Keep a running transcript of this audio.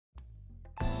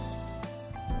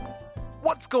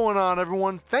What's going on,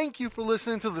 everyone? Thank you for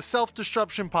listening to the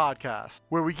Self-Disruption Podcast,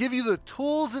 where we give you the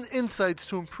tools and insights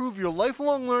to improve your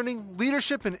lifelong learning,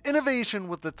 leadership, and innovation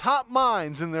with the top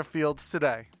minds in their fields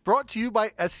today. Brought to you by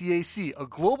SEAC, a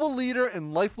global leader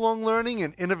in lifelong learning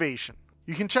and innovation.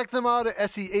 You can check them out at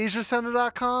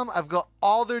SEAsiacenter.com. I've got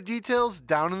all their details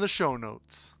down in the show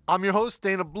notes. I'm your host,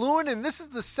 Dana Bluen, and this is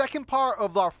the second part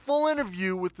of our full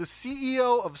interview with the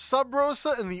CEO of Sub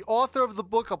Rosa and the author of the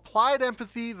book Applied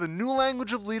Empathy, The New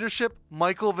Language of Leadership,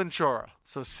 Michael Ventura.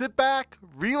 So sit back,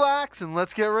 relax, and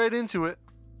let's get right into it.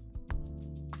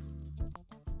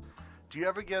 Do you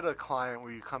ever get a client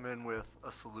where you come in with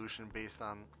a solution based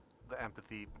on the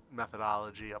empathy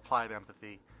methodology, applied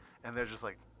empathy, and they're just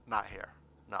like, not here,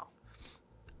 no?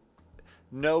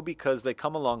 No, because they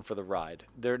come along for the ride.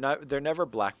 They're never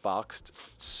black boxed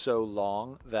so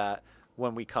long that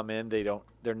when we come in,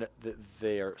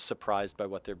 they are surprised by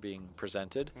what they're being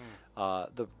presented.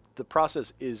 The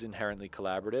process is inherently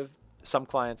collaborative. Some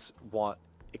clients want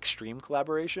extreme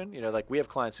collaboration. Like we have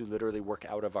clients who literally work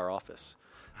out of our office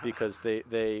because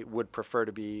they would prefer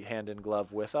to be hand in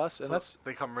glove with us, and so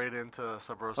they come right into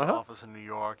Sub Rosa office in New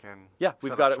York, and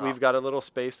we've got a little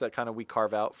space that kind of we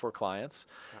carve out for clients,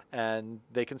 and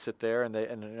they can sit there,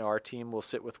 and our team will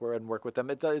sit and work with them.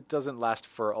 It doesn't last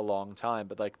for a long time,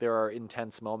 but like there are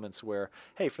intense moments where,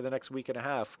 hey, for the next week and a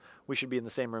half, we should be in the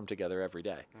same room together every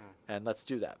day, and let's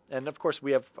do that. And of course,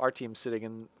 we have our team sitting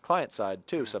in client side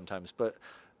too sometimes, but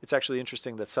it's actually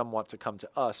interesting that some want to come to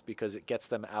us because it gets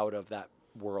them out of that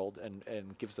world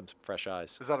and gives them some fresh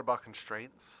eyes. Is that about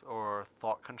constraints or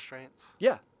thought constraints?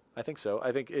 Yeah, I think so.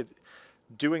 I think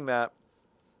doing that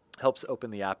helps open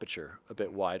the aperture a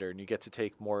bit wider, and you get to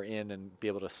take more in and be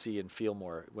able to see and feel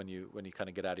more when you kind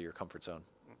of get out of your comfort zone.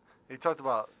 You talked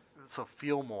about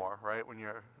feel more, right? When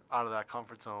you're out of that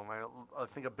comfort zone. I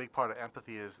think a big part of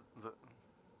empathy is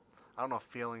I don't know if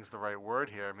feeling's the right word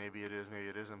here. Maybe it is, maybe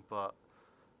it isn't, but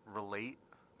relate.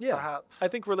 Yeah, perhaps. I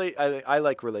think relate. I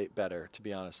like relate better, to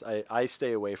be honest. I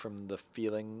stay away from the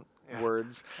feeling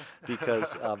words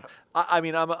because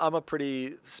I'm a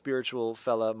pretty spiritual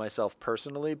fella myself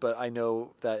personally, but I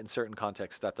know that in certain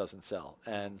contexts that doesn't sell.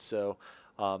 And so,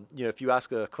 if you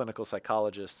ask a clinical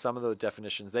psychologist, some of the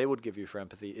definitions they would give you for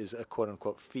empathy is a quote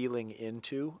unquote feeling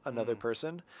into another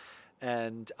person,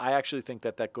 and I actually think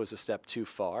that goes a step too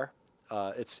far.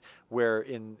 It's where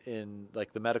in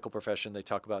like the medical profession, they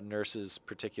talk about nurses,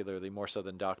 particularly more so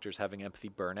than doctors, having empathy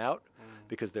burnout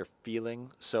because they're feeling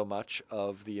so much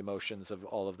of the emotions of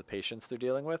all of the patients they're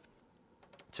dealing with.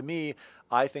 To me,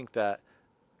 I think that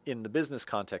in the business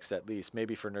context, at least,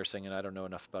 maybe for nursing, and I don't know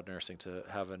enough about nursing to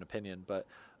have an opinion, but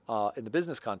in the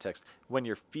business context, when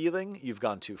you're feeling, you've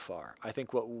gone too far. I think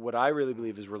what I really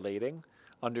believe is relating,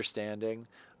 understanding,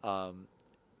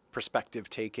 perspective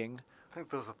taking. I think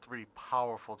those are three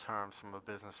powerful terms from a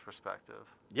business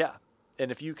perspective. Yeah. And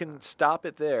if you can stop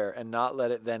it there and not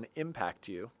let it then impact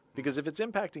you, because if it's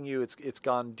impacting you, it's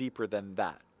gone deeper than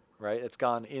that, right? It's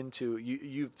gone into,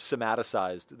 you've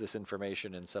somaticized this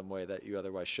information in some way that you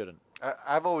otherwise shouldn't.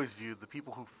 I've always viewed the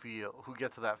people who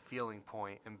get to that feeling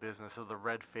point in business are the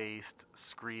red-faced,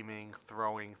 screaming,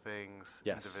 throwing things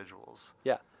individuals.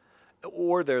 Yeah.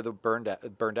 Or they're the burned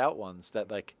out ones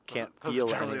that like can't feel.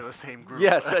 Those are generally the same group.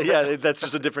 Yes, that's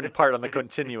just a different part on the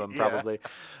continuum probably.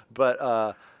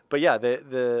 But yeah,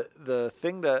 the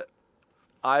thing that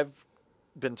I've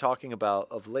been talking about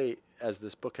of late as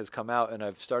this book has come out, and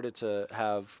I've started to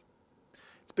have.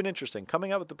 It's been interesting.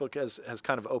 Coming out with the book has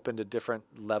kind of opened a different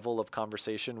level of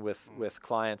conversation with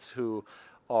clients who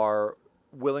are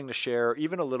willing to share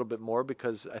even a little bit more,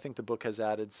 because I think the book has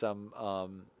added some.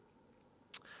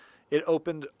 It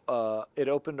opened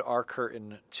our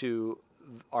curtain to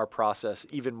our process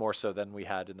even more so than we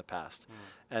had in the past.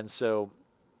 And so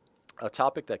a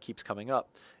topic that keeps coming up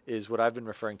is what I've been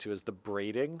referring to as the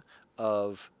braiding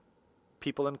of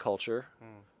people and culture,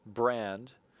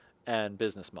 brand, and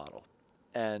business model.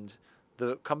 And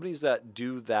the companies that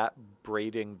do that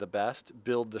braiding the best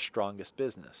build the strongest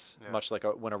business. Yeah. Much like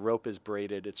when a rope is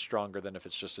braided, it's stronger than if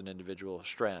it's just an individual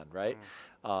strand, right?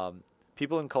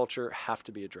 People and culture have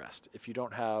to be addressed. If you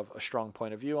don't have a strong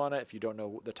point of view on it, if you don't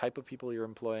know the type of people you're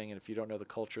employing, and if you don't know the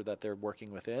culture that they're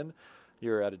working within,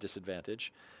 you're at a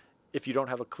disadvantage. If you don't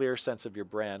have a clear sense of your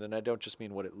brand, and I don't just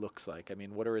mean what it looks like, I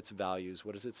mean, what are its values?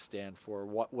 What does it stand for?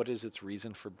 What is its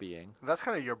reason for being? That's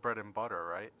kind of your bread and butter,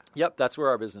 right? Yep, that's where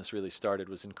our business really started,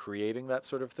 was in creating that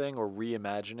sort of thing or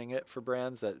reimagining it for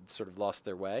brands that sort of lost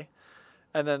their way.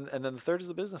 And then the third is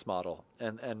the business model,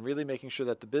 and really making sure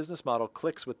that the business model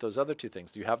clicks with those other two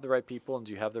things. Do you have the right people, and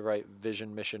do you have the right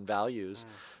vision, mission, values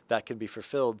that can be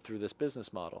fulfilled through this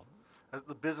business model?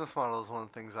 The business model is one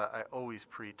of the things I always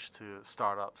preach to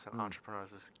startups and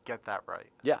entrepreneurs is get that right.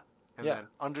 Yeah. And then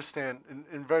understand,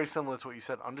 and very similar to what you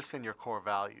said, understand your core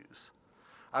values.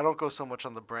 I don't go so much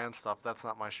on the brand stuff. That's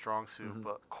not my strong suit,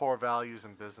 but core values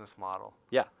and business model.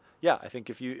 Yeah. Yeah. I think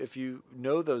if you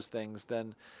know those things,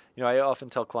 then, I often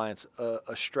tell clients a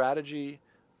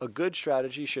good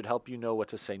strategy should help you know what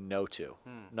to say no to,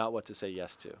 not what to say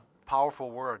yes to.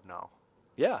 Powerful word, no.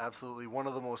 Yeah. Absolutely. One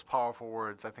of the most powerful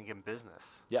words, I think, in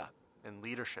business. Yeah. In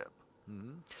leadership.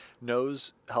 Mm-hmm.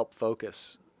 No's help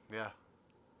focus. Yeah.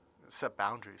 Set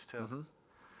boundaries, too.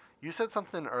 You said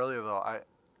something earlier, though, I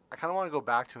kind of want to go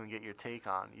back to and get your take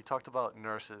on. You talked about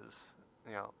nurses,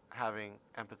 having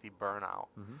empathy burnout.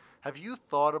 Have you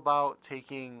thought about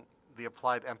taking the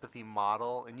applied empathy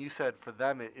model? And you said for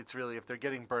them, it's really, if they're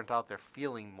getting burnt out, they're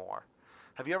feeling more.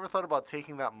 Have you ever thought about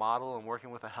taking that model and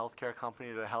working with a healthcare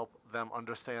company to help them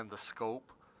understand the scope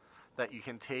that you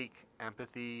can take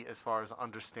empathy as far as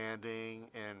understanding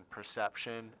and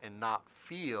perception and not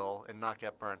feel and not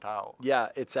get burnt out? Yeah,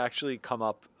 it's actually come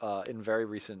up in very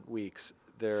recent weeks.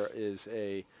 There is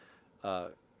a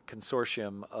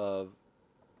consortium of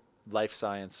life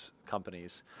science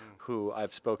companies who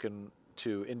I've spoken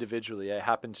to individually. I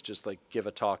happened to just give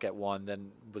a talk at one,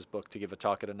 then was booked to give a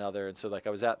talk at another. And so I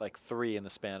was at 3 in the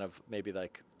span of maybe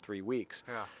 3 weeks.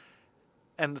 Yeah.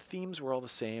 And the themes were all the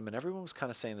same, and everyone was kind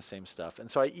of saying the same stuff. And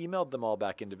so I emailed them all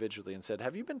back individually and said,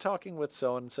 have you been talking with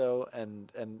so-and-so?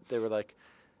 And they were like,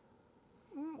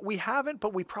 we haven't,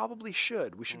 but we probably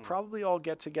should. We should probably all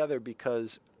get together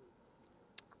because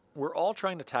we're all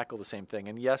trying to tackle the same thing.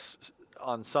 And yes,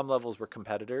 on some levels we're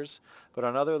competitors, but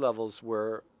on other levels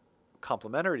we're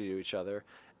complementary to each other.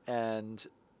 And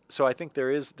so I think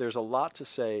there's a lot to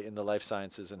say in the life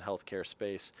sciences and healthcare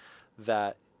space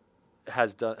that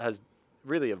has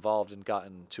really evolved and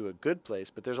gotten to a good place,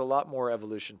 but there's a lot more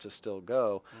evolution to still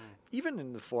go, even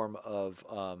in the form of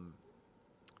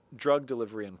drug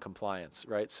delivery and compliance,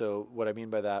 right? So what I mean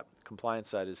by that compliance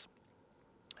side is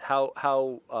how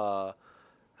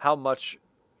much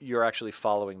you're actually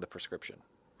following the prescription,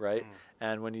 right?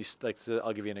 And when you so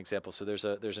I'll give you an example. So there's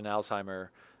an Alzheimer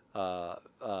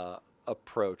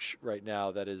approach right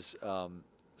now that is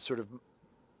sort of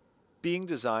being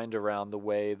designed around the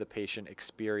way the patient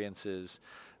experiences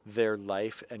their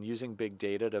life and using big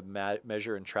data to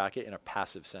measure and track it in a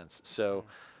passive sense. So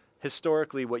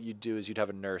historically what you'd do is you'd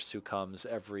have a nurse who comes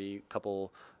every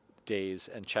couple days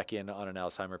and check in on an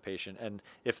Alzheimer patient. And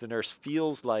if the nurse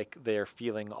feels like they're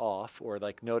feeling off or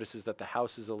notices that the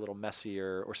house is a little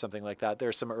messier or something like that, there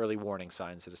are some early warning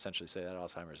signs that essentially say that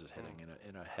Alzheimer's is hitting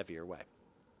in a heavier way.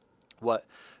 What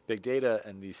big data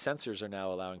and these sensors are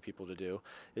now allowing people to do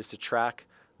is to track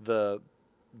the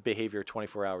behavior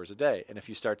 24 hours a day. And if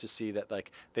you start to see that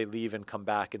they leave and come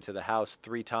back into the house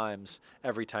 3 times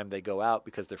every time they go out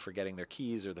because they're forgetting their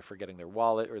keys or they're forgetting their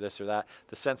wallet or this or that,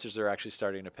 the sensors are actually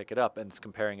starting to pick it up, and it's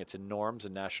comparing it to norms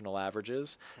and national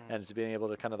averages, and it's being able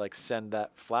to kind of send that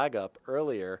flag up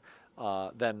earlier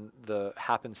than the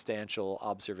happenstantial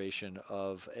observation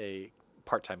of a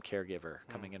part-time caregiver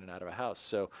coming in and out of a house.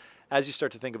 So as you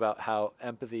start to think about how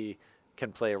empathy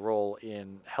can play a role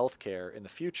in healthcare in the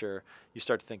future, you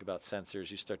start to think about sensors,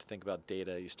 you start to think about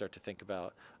data, you start to think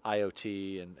about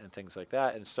IoT and things like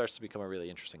that, and it starts to become a really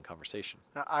interesting conversation.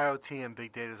 Now, IoT and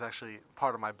big data is actually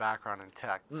part of my background in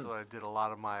tech, so I did a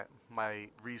lot of my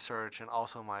research and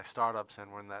also my startups,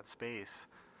 and we're in that space.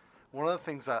 One of the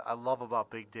things that I love about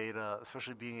big data,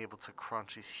 especially being able to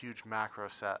crunch these huge macro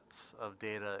sets of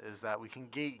data, is that we can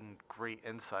gain great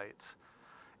insights.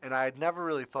 And I had never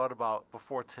really thought about,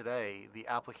 before today, the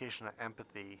application of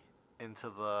empathy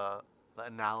into the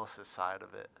analysis side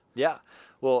of it. Yeah.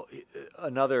 Well,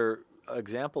 another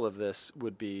example of this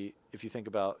would be if you think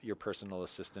about your personal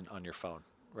assistant on your phone,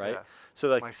 right? Yeah.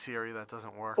 So my Siri, that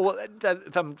doesn't work. Well,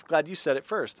 I'm glad you said it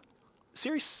first.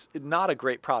 Siri's not a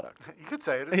great product. You could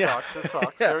say it. It sucks. It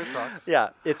sucks. Yeah. Siri sucks. Yeah.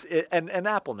 And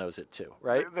Apple knows it too,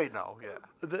 right? They know,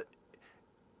 yeah.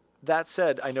 That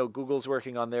said, I know Google's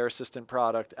working on their assistant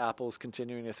product. Apple's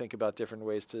continuing to think about different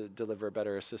ways to deliver a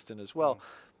better assistant as well.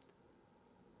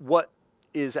 What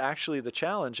is actually the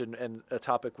challenge, and a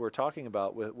topic we're talking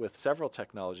about with several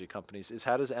technology companies, is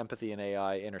how does empathy and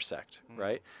AI intersect,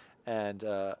 right? And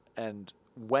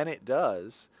when it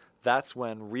does, that's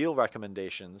when real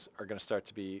recommendations are going to start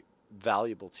to be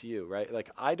valuable to you, right?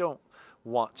 I don't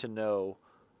want to know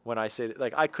when I say,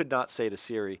 I could not say to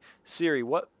Siri,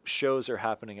 what shows are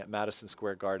happening at Madison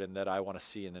Square Garden that I want to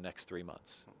see in the next 3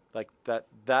 months?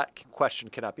 That question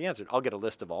cannot be answered. I'll get a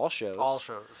list of all shows. All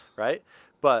shows. Right?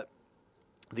 But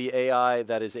the AI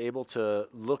that is able to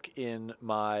look in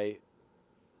my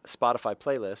Spotify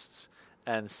playlists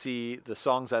and see the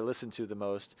songs I listen to the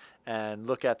most, and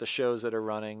look at the shows that are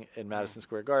running in Madison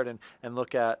Square Garden, and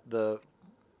look at the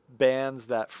bands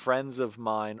that friends of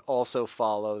mine also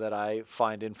follow that I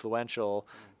find influential,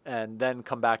 and then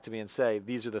come back to me and say,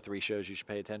 these are the 3 shows you should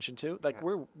pay attention to. Like,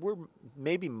 we're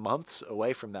maybe months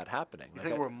away from that happening. You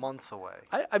think we're months away?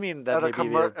 I mean, that may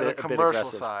be a bit commercial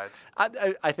aggressive. side.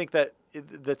 I think that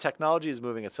the technology is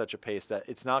moving at such a pace that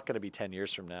it's not going to be 10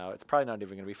 years from now. It's probably not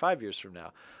even going to be 5 years from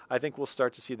now. I think we'll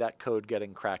start to see that code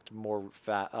getting cracked more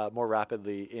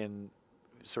rapidly in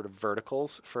sort of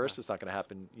verticals first. It's not going to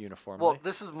happen uniformly. Well,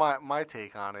 this is my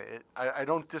take on it. I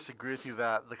don't disagree with you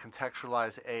that the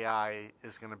contextualized AI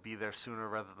is going to be there sooner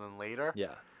rather than later.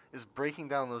 Yeah. Is breaking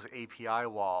down those API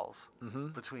walls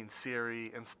between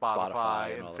Siri and Spotify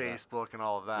Spotify and and Facebook and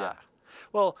all of that. Yeah.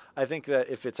 Well, I think that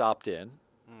if it's opt-in,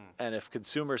 and if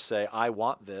consumers say, I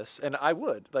want this, and I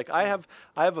would, like, I have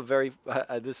a very,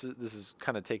 this is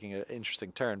kind of taking an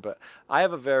interesting turn, but I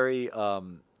have a very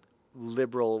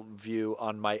liberal view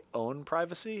on my own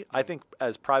privacy. I think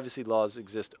as privacy laws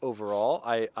exist overall,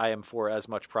 I am for as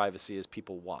much privacy as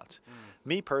people want.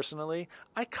 Me personally,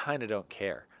 I kind of don't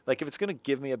care. Like, if it's going to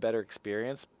give me a better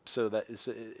experience, so that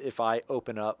if I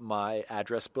open up my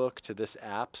address book to this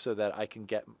app so that I can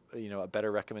get, a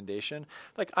better recommendation,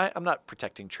 like, I'm not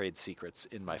protecting trade secrets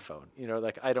in my phone.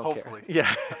 Like, I don't Hopefully.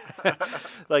 care. Yeah.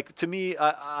 Like, to me,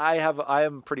 I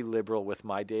am pretty liberal with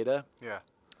my data. Yeah.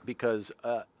 Because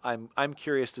I'm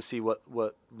curious to see what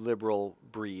liberal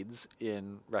breeds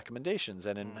in recommendations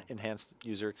and in enhanced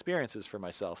user experiences for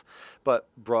myself. But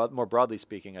more broadly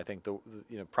speaking, I think the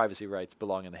privacy rights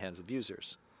belong in the hands of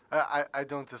users. I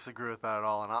don't disagree with that at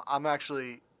all. And I'm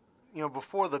actually,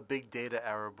 before the big data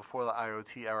era, before the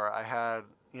IoT era, I had,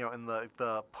 in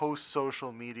the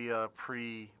post-social media,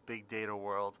 pre-big data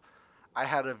world, I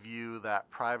had a view that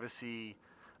privacy,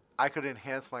 I could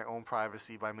enhance my own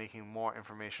privacy by making more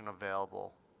information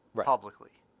available publicly.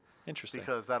 Interesting.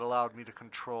 Because that allowed me to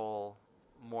control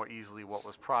more easily what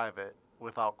was private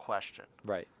without question.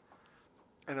 Right.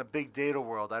 In a big data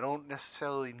world, I don't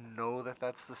necessarily know that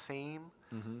that's the same.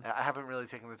 I haven't really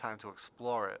taken the time to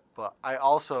explore it, but I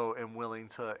also am willing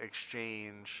to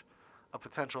exchange a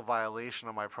potential violation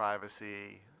of my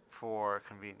privacy for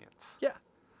convenience. Yeah.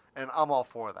 And I'm all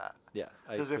for that. Yeah.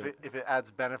 Because if it adds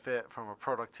benefit from a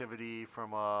productivity,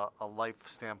 from a life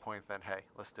standpoint, then hey,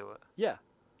 let's do it. Yeah.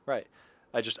 Right.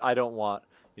 I don't want,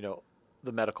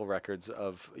 the medical records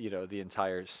of, the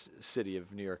entire city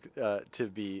of New York to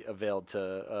be availed to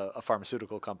a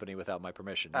pharmaceutical company without my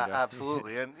permission.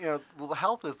 Absolutely. And,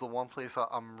 health is the one place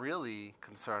I'm really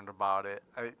concerned about it.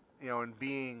 And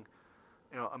being,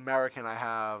 American, I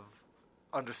have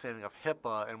understanding of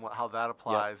HIPAA and how that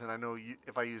applies. Yep. And I know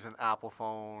if I use an Apple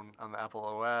phone on the Apple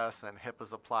OS, and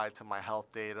HIPAA's applied to my health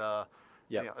data,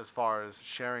 as far as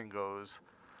sharing goes,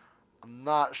 I'm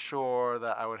not sure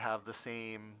that I would have the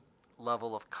same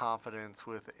level of confidence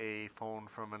with a phone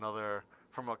from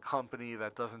a company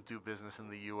that doesn't do business in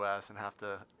the U.S. and have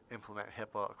to implement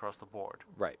HIPAA across the board.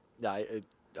 Right. Yeah,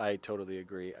 I totally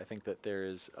agree. I think that there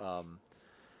is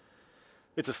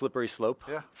it's a slippery slope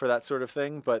for that sort of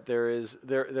thing, but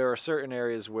there are certain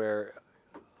areas where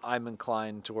I'm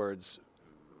inclined towards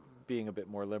being a bit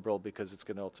more liberal because it's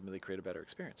going to ultimately create a better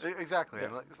experience. Exactly. Yeah.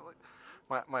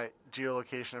 And my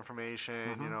geolocation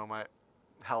information, my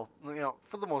health,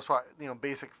 for the most part,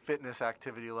 basic fitness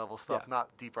activity level stuff,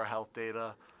 not deeper health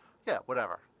data. Yeah,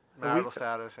 whatever. Marital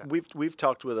status. Yeah. We've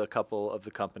talked with a couple of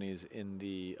the companies in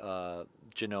the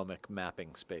genomic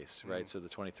mapping space, right? So the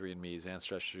 23andMe's,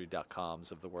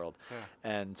 Ancestry.coms of the world,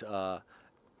 and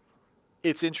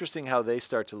it's interesting how they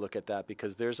start to look at that,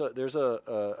 because there's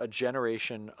a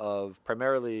generation of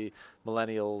primarily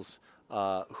millennials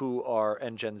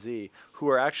and Gen Z who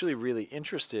are actually really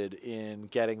interested in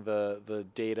getting the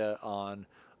data on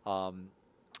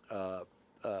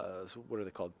what are they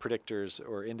called? Predictors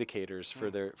or indicators for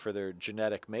their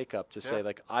genetic makeup to say,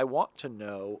 like, I want to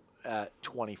know at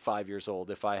 25 years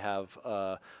old if I have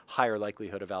a higher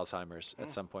likelihood of Alzheimer's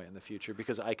at some point in the future,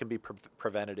 because I can be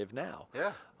preventative now.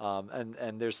 Yeah.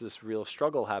 And there's this real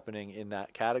struggle happening in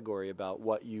that category about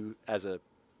what you as a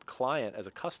client, as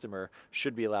a customer,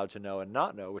 should be allowed to know and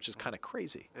not know, which is kind of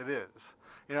crazy. It is.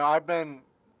 I've been,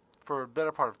 for a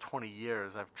better part of 20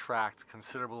 years, I've tracked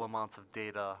considerable amounts of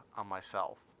data on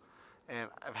myself. And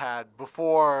I've had,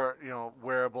 before,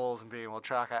 wearables and being able to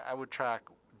track, I would track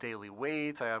daily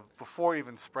weights. Before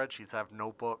even spreadsheets, I have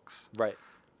notebooks. Right.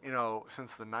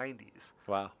 Since the 90s.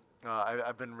 Wow.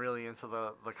 I've been really into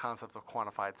the concept of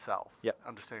quantified self. Yep.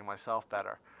 Understanding myself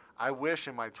better. I wish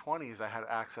in my 20s I had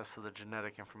access to the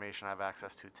genetic information I have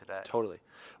access to today. Totally.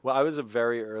 Well, I was a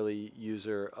very early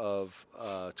user of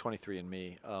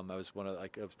 23andMe. I was I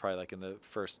was probably like in the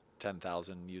first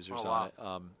 10,000 users on it.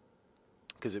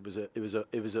 Because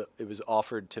it was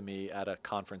offered to me at a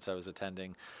conference I was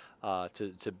attending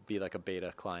to be like a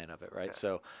beta client of it, right? Okay.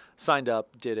 So signed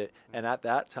up, did it, and at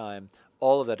that time,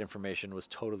 all of that information was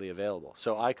totally available.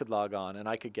 So I could log on and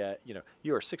I could get,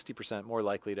 you are 60% more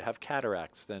likely to have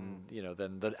cataracts than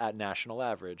than the at national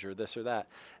average or this or that.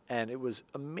 And it was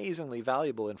amazingly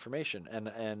valuable information.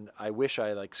 And I wish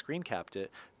I screen capped it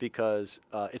because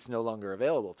it's no longer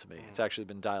available to me. It's actually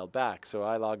been dialed back. So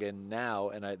I log in now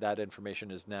and that information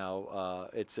is now,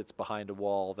 it sits behind a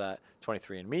wall that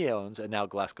 23andMe owns and now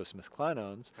GlaxoSmithKline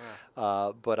owns,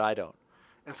 but I don't.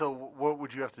 And so what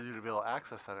would you have to do to be able to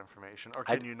access that information? Or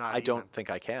can you not I don't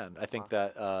think I can. I think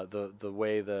that the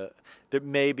way there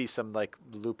may be some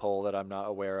loophole that I'm not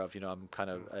aware of. I'm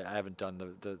kind of I haven't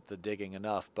done the digging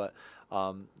enough, but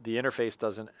the interface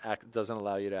doesn't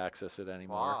allow you to access it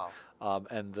anymore. Wow.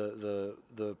 And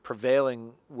the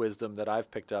prevailing wisdom that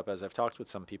I've picked up as I've talked with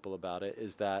some people about it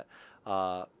is that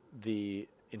the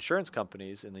insurance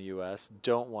companies in the U.S.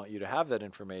 don't want you to have that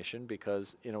information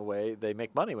because, in a way, they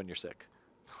make money when you're sick.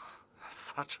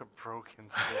 Such a broken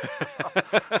system.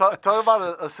 Talk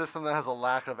about a system that has a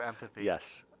lack of empathy.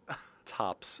 Yes.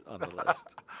 Tops on the list.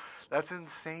 That's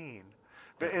insane.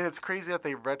 But and it's crazy that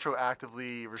they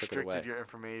retroactively restricted your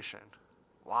information.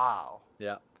 Wow.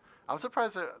 Yeah. I'm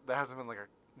surprised that there hasn't been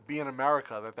being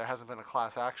America, that there hasn't been a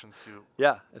class action suit.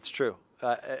 Yeah, it's true.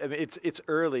 I mean, it's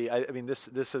early. I mean,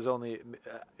 this has only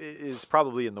is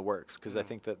probably in the works because I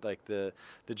think that the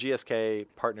GSK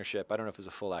partnership. I don't know if it's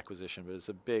a full acquisition, but it's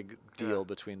a big deal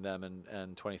between them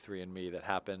and 23andMe that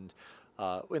happened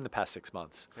in the past 6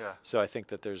 months. Yeah. So I think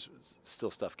that there's still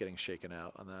stuff getting shaken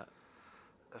out on that.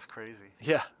 That's crazy.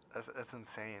 Yeah. That's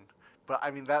insane. But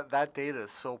I mean, that data is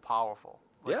so powerful.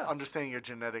 Understanding your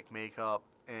genetic makeup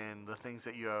and the things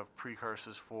that you have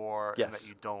precursors for and that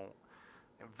you don't.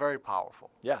 Very powerful.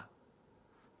 Yeah.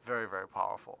 Very, very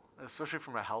powerful, especially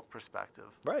from a health perspective.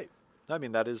 Right. I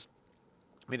mean,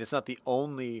 it's not the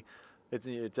only,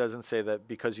 it doesn't say that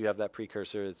because you have that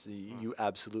precursor, you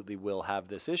absolutely will have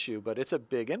this issue, but it's a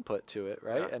big input to it,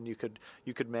 right? Yeah. And you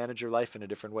could manage your life in a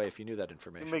different way if you knew that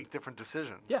information. You make different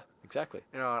decisions. Yeah, exactly.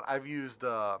 I've used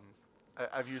a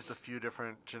few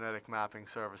different genetic mapping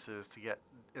services to get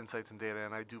insights and data,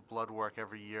 and I do blood work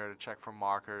every year to check for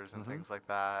markers and things like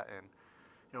that, and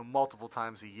multiple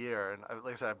times a year. And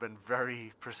like I said, I've been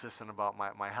very persistent about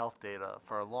my health data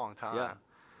for a long time. Yeah.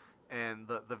 And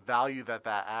the value that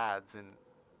adds in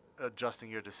adjusting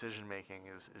your decision making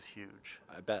is huge.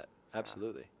 I bet.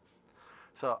 Absolutely.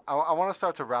 So I want to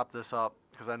start to wrap this up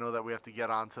because I know that we have to get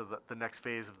on to the next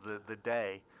phase of the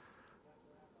day.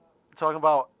 Talking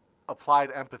about applied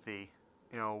empathy,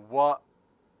 what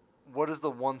is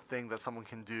the one thing that someone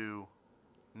can do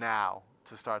now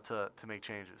to start to make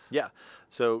changes? Yeah.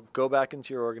 So go back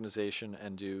into your organization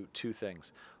and do two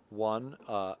things. One,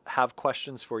 have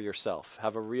questions for yourself.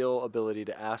 Have a real ability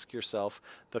to ask yourself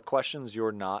the questions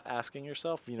you're not asking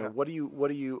yourself. What are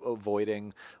you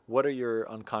avoiding? What are your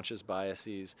unconscious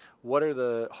biases? What are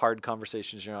the hard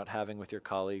conversations you're not having with your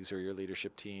colleagues or your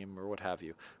leadership team or what have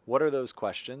you? What are those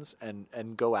questions?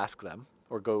 And go ask them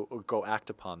or go act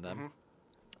upon them. Mm-hmm.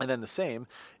 And then the same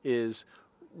is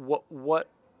what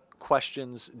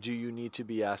questions do you need to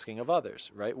be asking of others,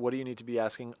 right? What do you need to be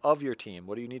asking of your team?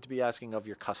 What do you need to be asking of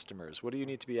your customers? What do you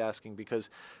need to be asking?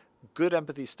 Because good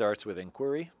empathy starts with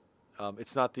inquiry.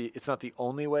 It's not the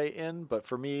only way in, but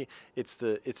for me, it's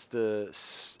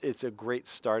a great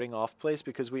starting off place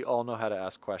because we all know how to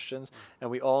ask questions and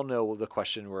we all know the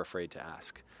question we're afraid to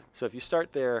ask. So if you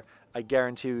start there, I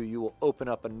guarantee you will open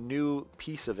up a new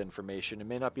piece of information. It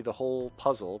may not be the whole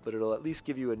puzzle, but it'll at least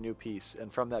give you a new piece.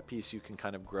 And from that piece, you can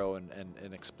kind of grow and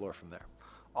explore from there.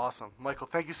 Awesome. Michael,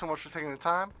 thank you so much for taking the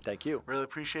time. Thank you. Really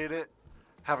appreciate it.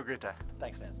 Have a great day.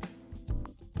 Thanks, man.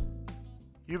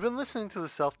 You've been listening to the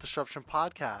Self-Disruption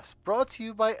Podcast, brought to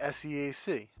you by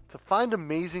SEAC. To find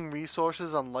amazing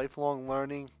resources on lifelong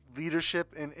learning,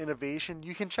 leadership, and innovation,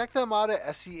 you can check them out at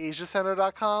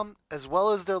seasiacenter.com, as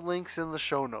well as their links in the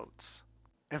show notes.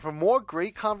 And for more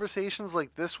great conversations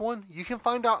like this one, you can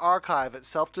find our archive at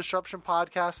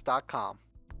selfdisruptionpodcast.com.